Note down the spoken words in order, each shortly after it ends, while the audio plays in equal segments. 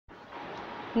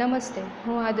નમસ્તે,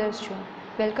 હું આદર્શ છું.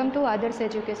 વેલકમ ટુ આદર્શ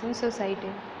education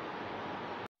society.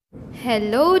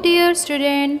 Hello dear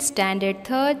students, standard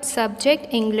 3rd subject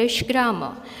English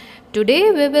grammar. Today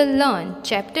we will learn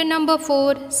chapter number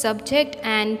 4, subject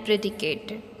and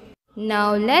predicate. Now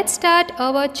let's start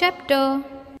our chapter.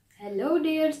 Hello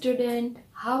dear student,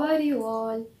 how are you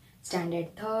all? Standard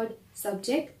 3rd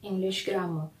subject English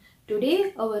grammar. Today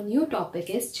our new topic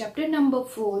is chapter number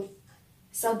 4,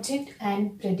 subject and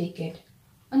predicate.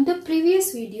 On the previous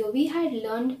video we had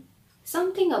learned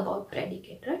something about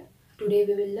predicate, right? Today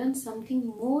we will learn something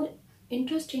more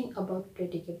interesting about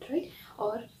predicate, right?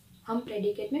 और हम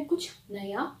predicate में कुछ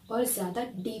नया और ज़्यादा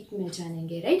deep में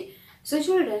जानेंगे, right? So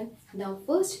children, now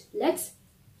first let's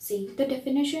see the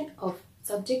definition of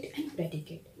subject and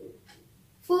predicate.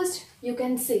 First, you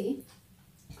can see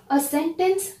a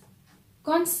sentence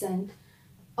consist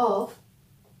of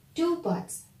two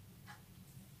parts,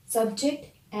 subject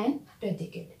and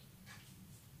predicate.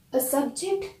 A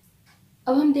subject,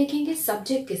 अब हम देखेंगे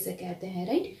सब्जेक्ट किसे कहते हैं,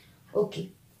 right? Okay,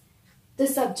 the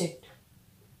subject,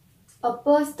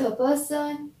 the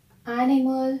person,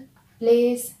 animal,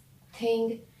 place,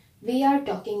 thing we are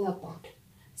talking about.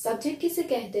 Subject किसे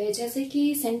कहते हैं? जैसे कि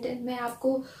सेंटेंस में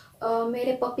आपको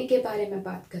मेरे पपी के बारे में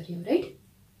बात कर रही हूँ, right?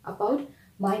 About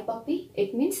my puppy,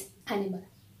 it means animal.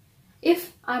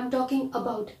 If I am talking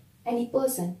about any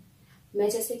person, मैं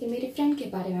जैसे कि मेरी फ्रेंड के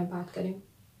बारे में बात करूँ,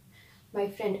 my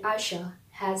friend Asha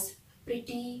has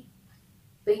pretty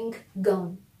pink gown,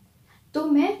 तो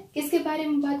मैं किसके बारे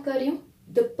में बात कर रही हूँ?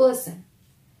 The person.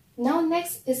 Now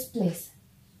next is place.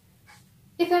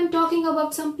 If I am talking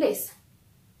about some place,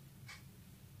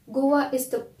 Goa is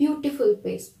the beautiful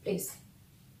place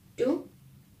to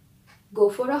go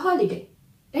for a holiday,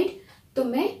 right? तो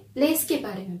मैं प्लेस के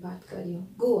बारे में बात कर रही हूँ,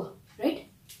 Goa, right?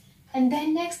 And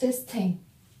then next is thing.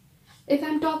 If I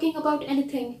am talking about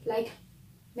anything, like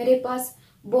मेरे पास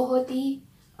बहुत ही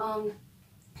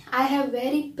I have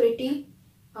very pretty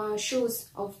shoes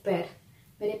of pair,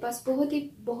 मेरे पास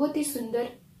बहुत ही सुंदर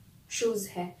शूज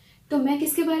है, तो मैं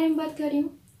किसके बारे में बात कर रही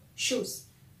हूँ? Shoes.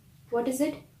 What is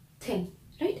it? Thing,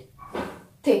 right?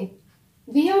 Thing.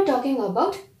 We are talking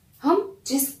about, हम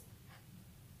जिस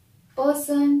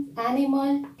person,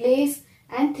 animal, place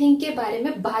and thing के बारे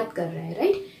में बात कर रहे हैं,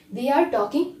 right? We are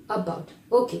talking about.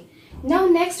 Okay, now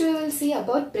next we will see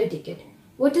about predicate.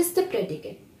 What is the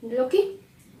predicate? Okay,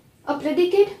 a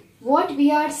predicate, what we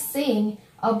are saying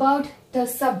about the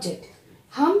subject.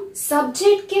 हम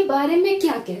subject के बारे में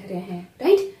क्या कह रहे हैं,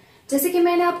 right? जैसे कि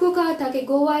मैंने आपको कहा था कि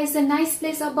Goa is a nice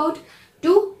place about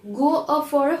to go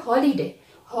for a holiday.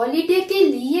 Holiday के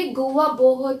लिए गोवा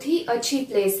बहुत ही अच्छी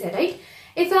place है, right?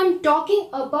 If I'm talking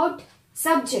about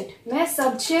subject, मैं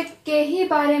subject के ही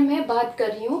बारे में बात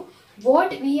कर रही हूँ.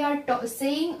 What we are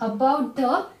saying about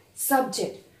the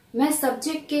subject, मैं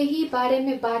सब्जेक्ट के ही बारे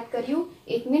में बात कर रही हूँ.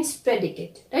 It means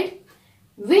predicate, right?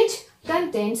 Which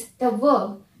contains the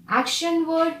verb, action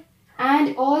word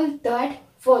and all that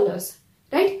follows,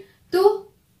 right? तो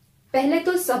पहले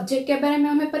तो सब्जेक्ट के बारे में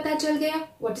हमें पता चल गया,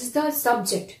 what is the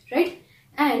subject, right?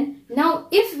 And now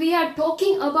if we are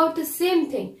talking about the same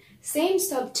thing, same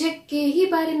subject के ही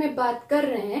बारे में बात कर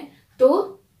रहे हैं, तो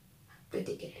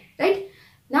predicate, right?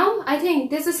 Now I think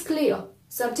this is clear.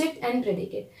 Subject and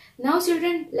predicate. Now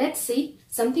children, let's see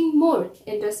something more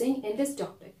interesting in this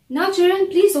topic. Now children,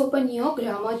 please open your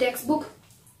grammar textbook,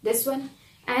 this one,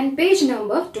 and page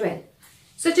number 12.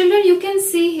 So children, you can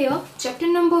see here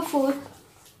chapter number 4,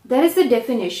 there is a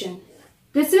definition.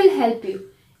 This will help you.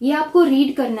 ये आपको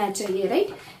read करना चाहिए,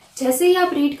 right? जैसे ही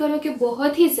आप read करोगे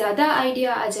बहुत ही ज्यादा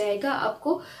idea आ जाएगा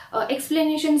आपको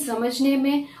explanation समझने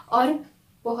में, और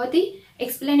बहुत ही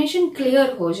explanation clear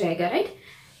हो जाएगा, right?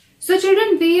 So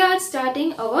children, we are starting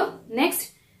our next.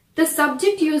 The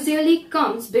subject usually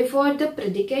comes before the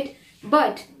predicate,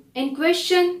 but in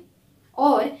question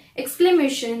or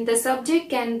exclamation, the subject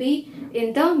can be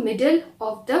in the middle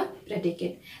of the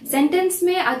predicate. Sentence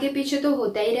में आगे पीछे तो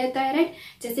होता ही रहता है, right?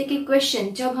 जैसे कि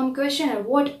question, जब हम question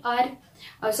what are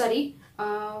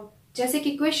जैसे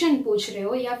कि क्वेश्चन पूछ रहे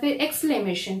हो, या फिर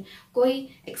एक्सक्लेमेशन, कोई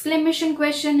एक्सक्लेमेशन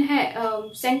क्वेश्चन है,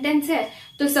 सेंटेंस है,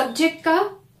 तो सब्जेक्ट का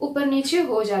ऊपर नीचे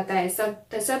हो जाता है.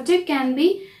 Subject can be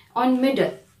on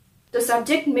middle, तो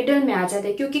सब्जेक्ट मिडल में आ जाता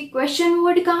है, क्योंकि क्वेश्चन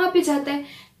वर्ड कहाँ पे जाता है?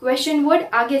 क्वेश्चन वर्ड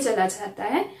आगे चला जाता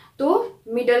है, तो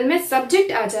मिडल में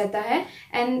सब्जेक्ट आ जाता है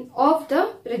end of the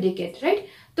predicate, right?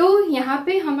 तो यहाँ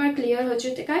पे हमारा क्लियर हो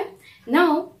चुका है.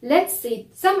 Now let's see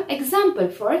some example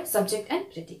for subject and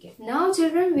predicate. Now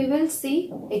children, we will see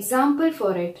example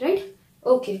for it, right?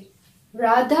 Okay,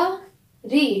 Radha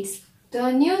reads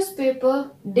the newspaper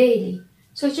daily.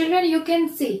 So children, you can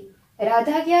see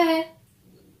Radha क्या है?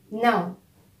 Noun,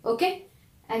 okay?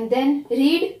 and then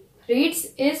reads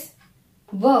is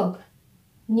verb,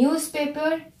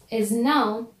 newspaper is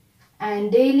noun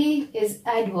and daily is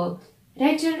adverb.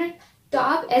 Right children? तो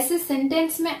आप ऐसे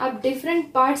sentence में आप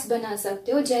different parts बना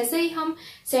सकते हो. जैसे ही हम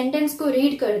सेंटेंस को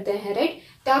रीड करते हैं, राइट,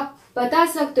 तो आप बता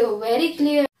सकते हो वेरी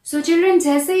क्लियर. सो चिल्ड्रन,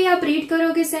 जैसे ही आप रीड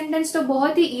करोगे सेंटेंस तो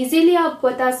बहुत ही इजीली आप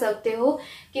बता सकते हो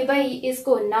कि भाई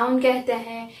इसको नाउन कहते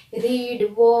हैं, रीड,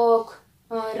 वॉक,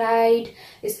 राइट,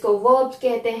 इसको वर्ब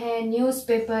कहते हैं,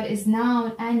 newspaper is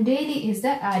noun and daily is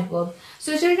the adverb.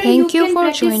 So children, you can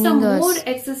practice some more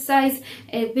exercise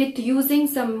with using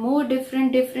some more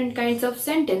different kinds of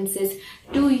sentences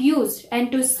to use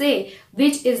and to say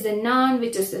which is the noun,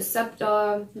 which is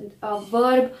the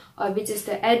verb, or which is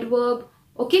the adverb.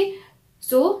 Okay,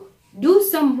 so do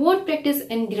some more practice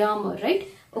in grammar, right?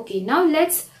 Okay, now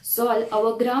let's solve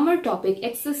our grammar topic,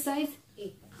 exercise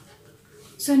A.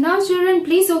 So now children,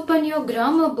 please open your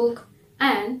grammar book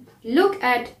and look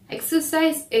at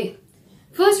exercise A.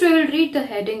 First, we will read the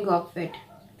heading of it.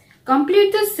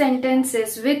 Complete the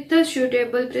sentences with the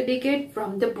suitable predicate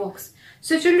from the box.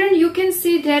 So children, you can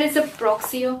see there is a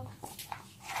box here.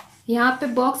 यहाँ पे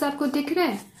box आपको दिख रहा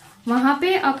है. वहाँ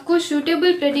पे आपको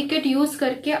suitable predicate use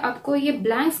करके आपको ये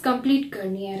blanks complete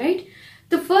करनी है, right?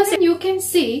 The first you can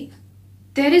see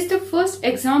there is the first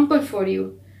example for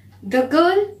you. The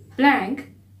girl blank,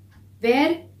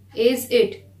 where is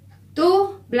it? तो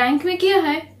blank में क्या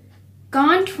है?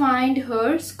 Can't find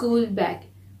her school bag.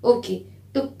 Okay,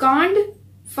 तो can't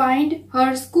find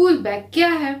her school bag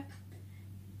क्या है?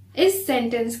 इस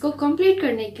sentence को complete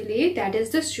करने के लिए that is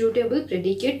the suitable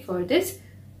predicate for this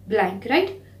blank, right?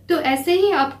 तो ऐसे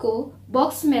ही आपको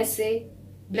बॉक्स में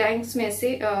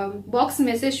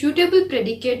से suitable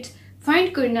predicate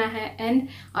फाइंड करना है एंड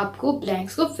आपको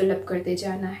ब्लैंक्स को फिलअप करते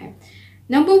जाना है.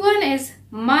 Number 1 is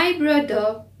my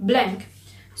brother blank.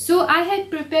 So I had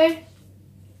prepared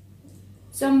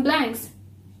some blanks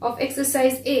of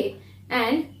exercise A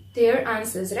and their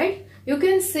answers, right? You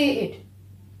can see it.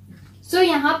 So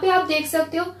यहाँ पे आप देख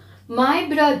सकते हो my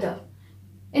brother.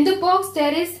 In the box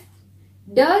there is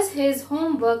does his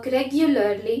homework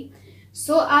regularly.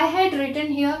 So I had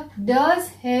written here does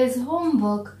his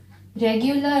homework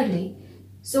regularly.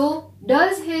 So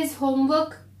does his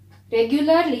homework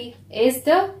regularly is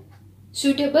the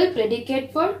suitable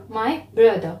predicate for my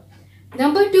brother.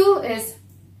 Number 2 is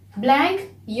blank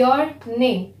your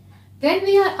name. When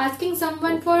we are asking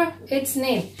someone for its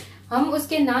name, हम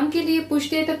उसके नाम के लिए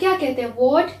पूछते हैं तो क्या कहते हैं?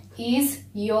 What is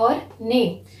your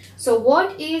name? So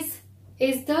what is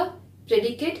the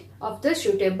predicate of the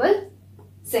suitable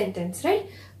sentence, right?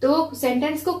 तो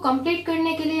सेंटेंस को कंप्लीट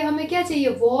करने के लिए हमें क्या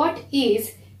चाहिए? What is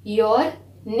your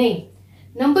name?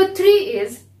 Number 3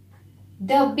 is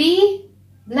the bee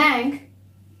blank.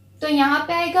 तो यहाँ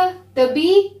पे आएगा the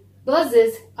bee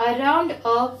buzzes around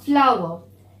a flower.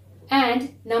 And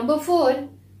number 4,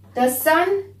 the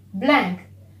sun blank.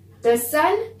 The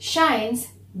sun shines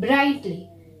brightly.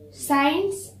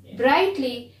 Shines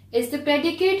brightly is the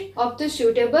predicate of the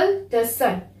suitable the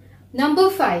sun. Number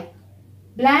 5,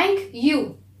 blank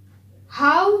you.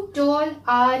 How tall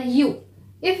are you?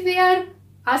 If we are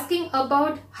asking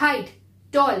about height,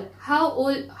 tall,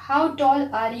 how tall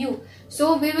are you?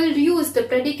 So we will use the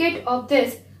predicate of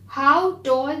this. How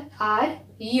tall are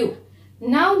you?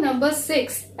 Now number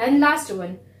 6 and last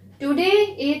one.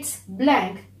 Today it's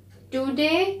blank.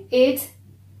 Today it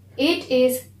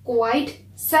is quite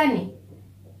sunny.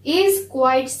 Is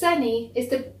quite sunny is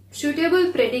the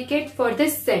suitable predicate for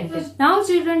this sentence. Now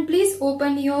children, please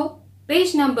open your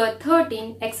page number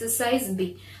 13, exercise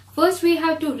B. First we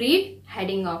have to read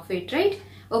heading of it, right?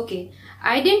 Okay.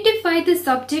 Identify the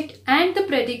subject and the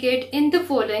predicate in the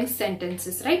following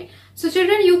sentences, right? So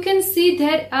children, you can see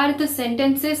there are the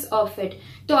sentences of it.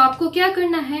 तो आपको क्या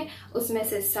करना है? उसमें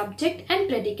से subject and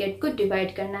predicate को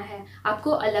divide करना है.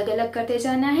 आपको अलग अलग करते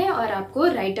जाना है और आपको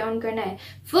write down करना है.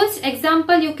 First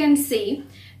example you can see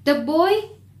the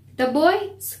boy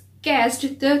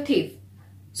catched the thief.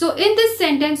 So in this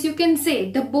sentence you can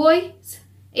say the boy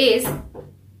is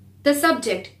the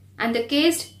subject and the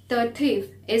catched the thief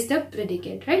is the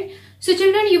predicate, right? So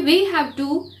children, we have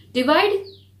to divide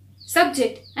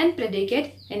subject and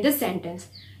predicate in the sentence.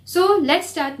 So let's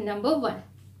start number 1.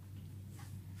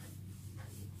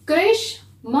 Krish,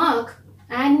 Mark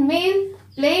and Mel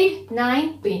played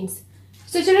 9 pins.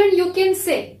 So children, you can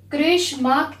say Krish,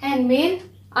 Mark and Mel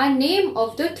are name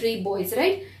of the 3 boys,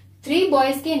 right? 3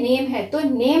 boys के name है, तो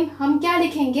name हम क्या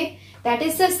लिखेंगे? That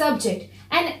is the subject.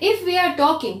 And if we are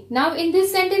talking, now in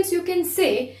this sentence you can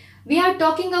say we are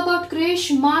talking about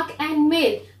Krish, Mark and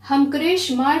Mel. हम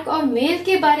Krrish, mark और mail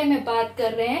के बारे में बात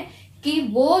कर रहे हैं कि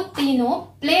वो तीनों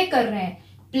प्ले कर रहे हैं.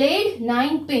 played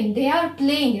 9 pin. They are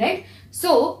playing, right?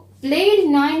 So played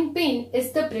 9 pin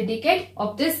is the predicate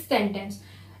of this sentence.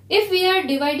 If we are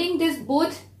dividing this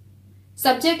both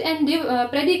subject and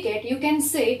predicate, you can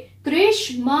say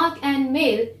Krish, Mark and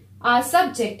Male are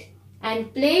subject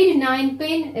and played 9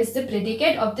 pin is the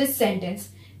predicate of this sentence.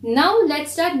 Now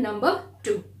let's start number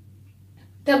 2.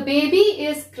 The baby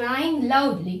is crying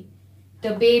loudly.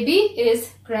 The baby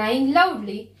is crying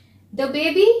loudly. The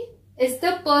baby is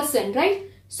the person, right?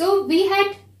 So we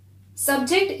had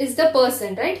subject is the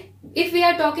person, right? If we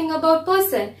are talking about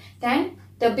person, then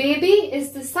the baby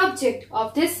is the subject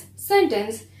of this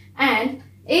sentence and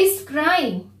is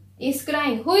crying. Is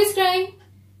crying. Who is crying?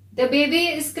 The baby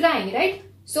is crying, right?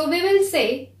 So we will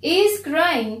say is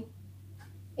crying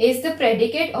is the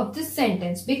predicate of this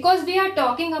sentence because we are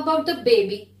talking about the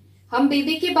baby. हम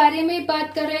baby के बारे में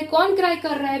बात कर रहे हैं. कौन cry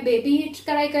कर रहा है? बेबी ही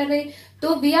क्राई कर रहे हैं.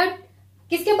 तो वी आर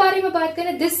किसके बारे में बात कर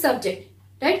रहे हैं? This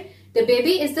subject, right? The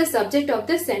baby is the subject of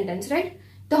this sentence, right?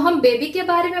 तो हम बेबी के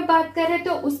बारे में बात कर रहे हैं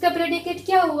तो उसका प्रेडिकेट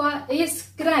क्या हुआ? Is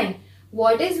crying.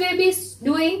 What is baby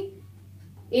doing?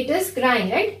 It is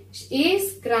crying, right?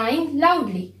 Is crying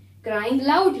loudly. Crying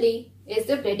loudly is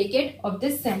the predicate of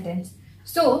this sentence.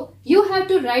 So you have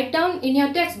to write down in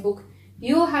your textbook.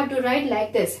 You have to write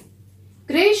like this.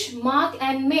 Krish, Mark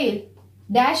and Male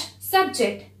dash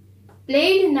subject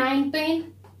played 9 pin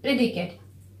predicate.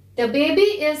 The baby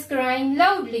is crying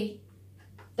loudly.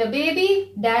 The baby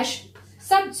dash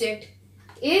subject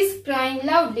is crying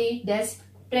loudly dash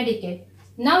predicate.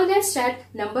 Now let's start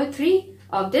number 3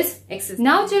 of this exercise.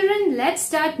 Now children,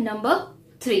 let's start number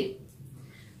 3.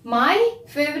 My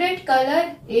favorite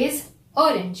color is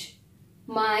orange.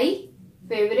 My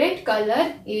favorite color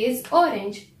is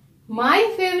orange. My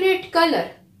favorite color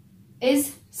is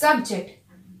subject.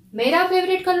 मेरा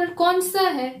favorite color कौन सा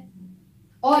है?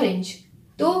 Orange.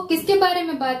 तो किसके बारे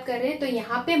में बात कर रहे हैं? तो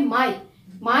यहाँ पे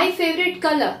my favorite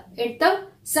color is the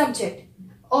subject.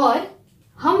 और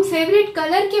हम favorite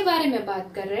color के बारे में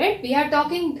बात कर रहे हैं. We are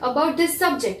talking about this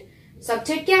subject.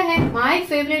 Subject क्या है? My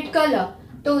favorite color.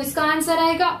 तो इसका आंसर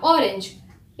आएगा orange.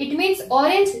 It means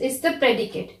orange is the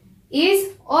predicate. Is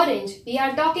orange. We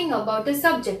are talking about the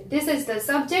subject. This is the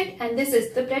subject and this is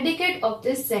the predicate of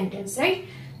this sentence, right?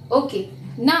 Okay.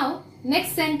 Now,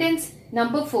 next sentence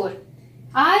number 4.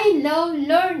 I love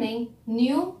learning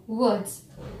new words.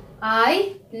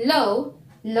 I love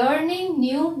learning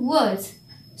new words.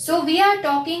 So we are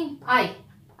talking I.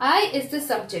 I is the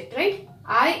subject, right?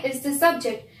 I is the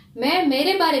subject. मैं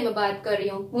मेरे बारे में बात कर रही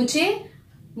हूँ.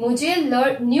 मुझे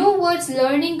new words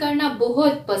learning करना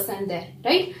बहुत पसंद है,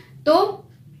 राइट? तो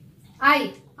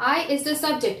आई इज द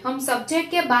सब्जेक्ट. हम सब्जेक्ट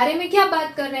के बारे में क्या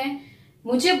बात कर रहे हैं?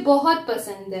 मुझे बहुत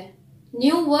पसंद है,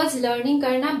 न्यू वर्ड्स लर्निंग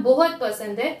करना बहुत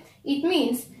पसंद है. It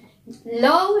means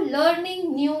love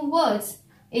learning new words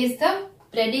is the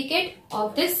predicate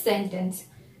of this sentence.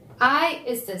 I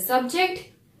is the subject,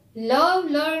 love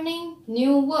learning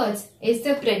new words is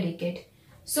the predicate.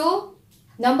 So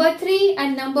number 3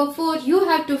 and number 4 you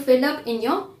have to fill up in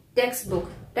your textbook,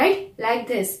 right? Like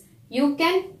this. You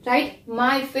can write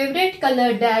my favorite color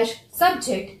dash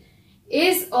subject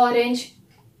is orange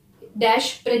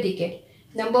dash predicate.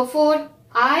 Number 4,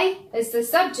 I is the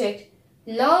subject,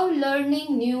 love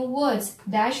learning new words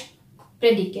dash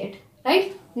predicate,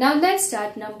 right? Now let's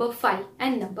start number 5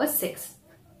 and number 6.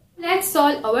 Let's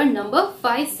solve our number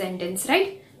 5 sentence,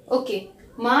 right? Okay.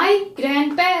 My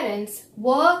grandparents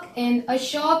work in a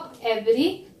shop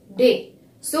every day.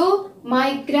 So my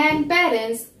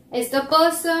grandparents is the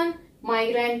person. My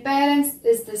grandparents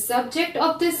is the subject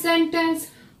of this sentence.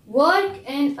 Work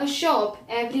in a shop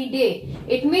every day.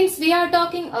 It means we are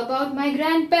talking about my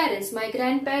grandparents. My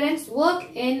grandparents work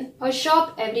in a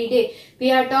shop every day.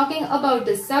 We are talking about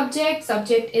the subject.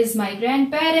 Subject is my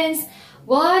grandparents.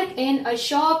 Work in a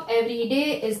shop every day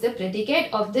is the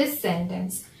predicate of this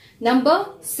sentence. Number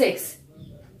 6.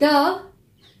 The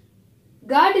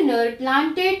gardener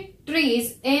planted trees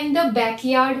in the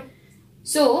backyard.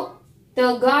 So, the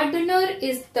gardener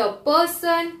is the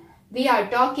person. We are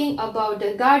talking about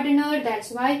the gardener.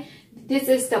 That's why this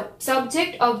is the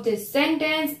subject of this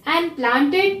sentence. And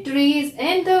planted trees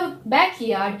in the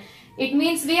backyard. It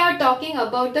means we are talking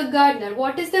about the gardener.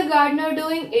 What is the gardener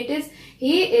doing?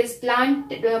 He is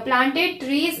planted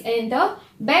trees in the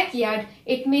backyard.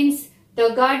 It means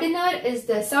the gardener is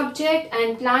the subject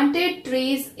and planted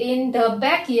trees in the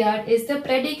backyard is the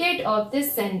predicate of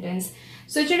this sentence.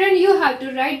 So children, you have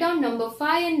to write down number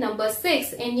 5 and number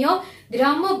 6 in your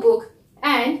grammar book,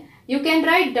 and you can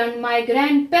write down my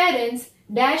grandparents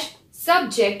dash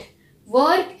subject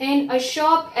work in a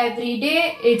shop every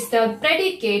day. It's the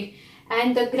predicate,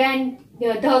 and the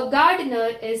Here the gardener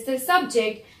is the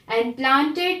subject and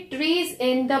planted trees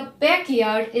in the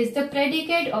backyard is the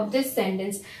predicate of this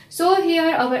sentence. So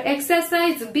here our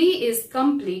exercise B is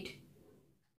complete.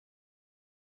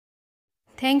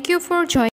 Thank you for joining.